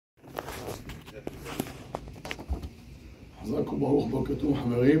חזק וברוך בוקר טוב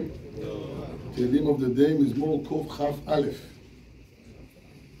חברים. תהילים of the day מזמור קכ"א.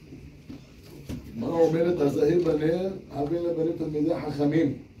 מה אומרת הזהיר בנר? הבן לבנים תלמידי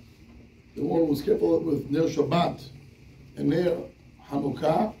חכמים. The one who's careful with ner Shabbat and ner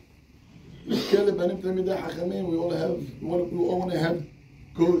Hanukkah. נזכה לבנים תלמידי חכמים. We all want to have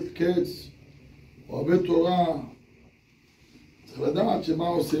good kids. אוהבי תורה. צריך לדעת שמה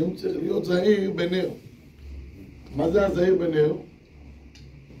עושים? צריך להיות זהיר בנר. מה זה הזהיר בנר?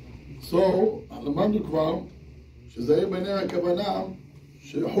 למדנו כבר שזהיר בנר הכוונה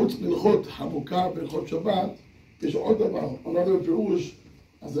שחוץ מלכות חנוכה והלכות שבת יש עוד דבר, another פירוש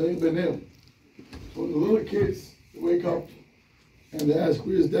הזהיר בנר. So the little kids wake up and they ask,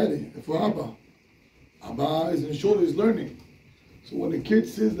 where is daddy? איפה אבא? Abba is in shul, he's learning. So when the kid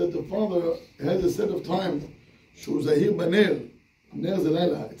sees that the father has a set of time שהוא זהיר בנר, נר זה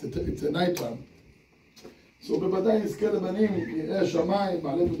לילה, it's a night time. So בוודאי נזכה לבנים, יראי השמיים,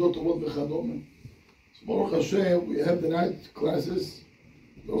 בעלי מידות טובות וכדומה. So ברוך השם, we have the night classes.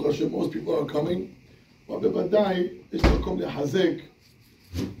 ברוך השם, most people are coming. אבל בוודאי יש מקום לחזק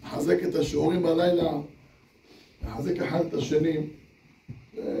את השיעורים בלילה, לחזק אחד את השני.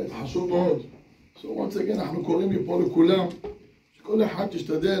 זה חשוב מאוד. So once again, אנחנו קוראים מפה לכולם, שכל אחד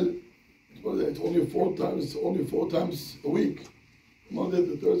תשתדל, it's only four times a week. Monday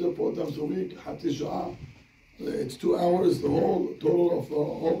to Thursday, 4 times a week, חצי שעה. It's 2 hours, the whole total of the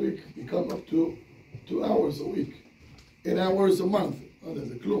whole week, you come up to 2 hours a week. 8 hours a month,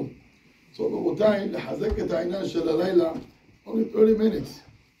 זה כלום. So רבותיי, לחזק את העניין של הלילה, only 30 minutes.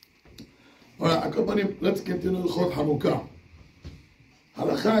 Alright, על כל פנים, let's continue הלכות חנוכה.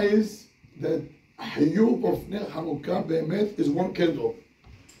 Halacha is that החיוב of נר חנוכה באמת is one candle.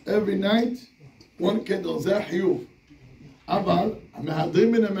 Every night, one candle, זה החיוב. אבל,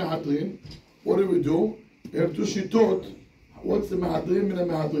 המהדרים מן המהדרים, what do? We have two שיטות. What's the מהדרים מן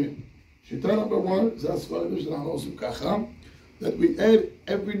המהדרים? שיטה number 1, זה הספרים שאנחנו עושים ככה, that we add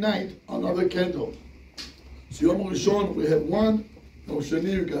every night another candle. So יום ראשון we have 1, יום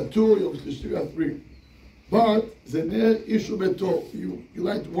שני we got 2, יום שלישי we got 3. But זה נר אישו ביתו. You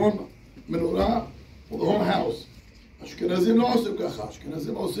light one מנורה for the whole house. אשכנזים לא עושים ככה.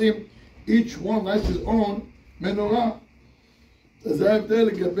 אשכנזים עושים each one lights his own מנורה. זה ההבדל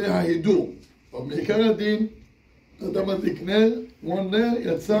לגבי ההידור. אבל מעיקר הדין, אדם מדליק נר, one נר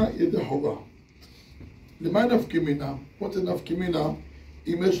יצא ידי חובה. למה נפקא מינה? What's the נפקא מינה?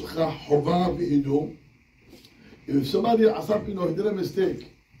 אם יש לך חובה והידור, if somebody עשה פינו, he did a mistake.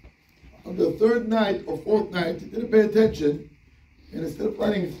 On the third night or fourth night, he didn't pay attention, and instead of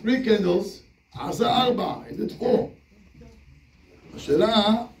lighting 3 candles, עשה 4, he did 4.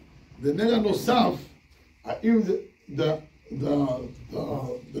 השאלה, the נר הנוסף, האם the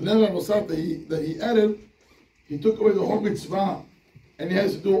ner הנוסף that he added, he took away the whole mitzvah and he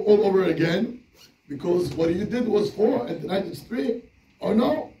has to do it all over again because what he did was 4 and tonight it's 3, or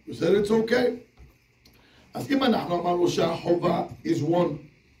no, you said it's okay. אז אם אנחנו אמרנו שהחובה is 1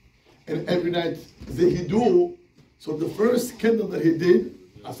 and every night זה הידור, so the first candle that he did,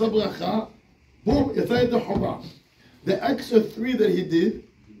 עשה ברכה, boom, יצא ידי חובה. The extra 3 that he did,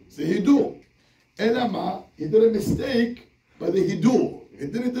 זה הידור. אלא מה? He did a mistake by the hidur. He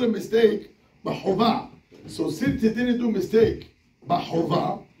didn't do a mistake by chova. So since he didn't do a mistake by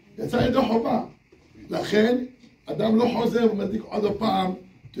chova, יצא ידי חובה. לכן, אדם לא חוזר ומדליק עוד הפעם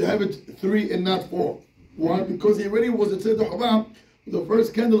to have it 3 and not 4. Why? Because he already was יצא ידי חובה with the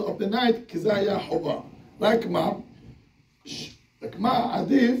first candle of the night, כי זה היה חובה. רק מה?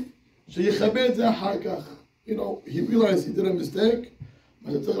 עדיף שיכבה את זה אחר כך. You know, he realized he did a mistake,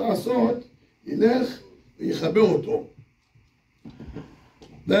 מה שצריך לעשות, ילך ויכבה אותו.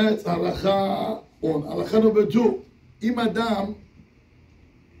 That's halacha 1. Halacha number 2. אם אדם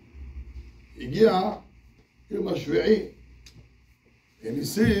הגיע יום השביעי and he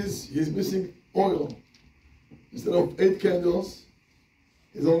sees he's missing oil. Instead of 8 candles,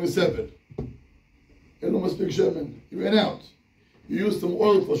 he's only 7. אין לו מספיק שמן. He ran out. He used some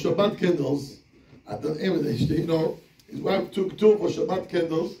oil for Shabbat candles. At the end of the day, you know, his wife took 2 for Shabbat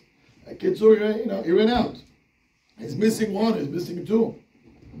candles. So he ran out. He's missing 1, he's missing 2.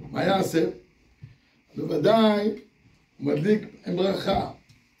 מה יעשה? בוודאי, הוא מדליק עם ברכה.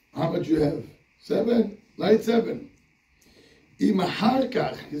 How much you have? 7? Light 7. אם אחר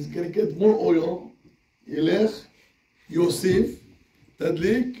כך, he's going to get more oil, ילך, יוסיף,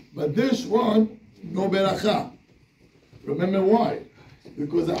 תדליק, but this one, no ברכה. Remember why?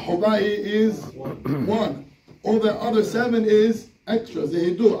 Because the חובה is 1. All the other 7 is extra. זה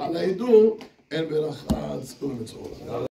הידור. על ההידור אין ברכה.